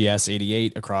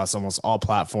 88 across almost all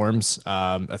platforms.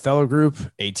 Athelo Group,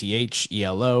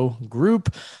 ATHELO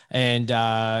Group. And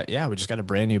we just got a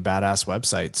brand new badass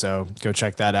website. So go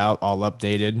check that out. All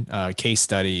updated, case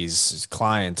studies,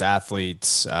 clients,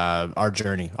 athletes, our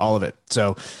journey, all of it.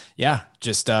 So yeah,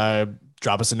 just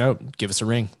drop us a note, give us a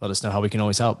ring. Let us know how we can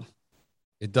always help.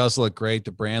 It does look great.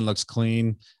 The brand looks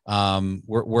clean.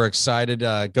 We're excited.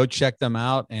 Go check them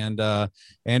out. And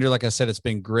Andrew, like I said, it's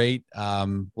been great.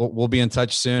 We'll be in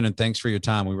touch soon. And thanks for your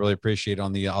time. We really appreciate it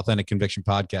on the Authentic Conviction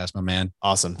podcast, my man.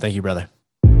 Awesome. Thank you, brother.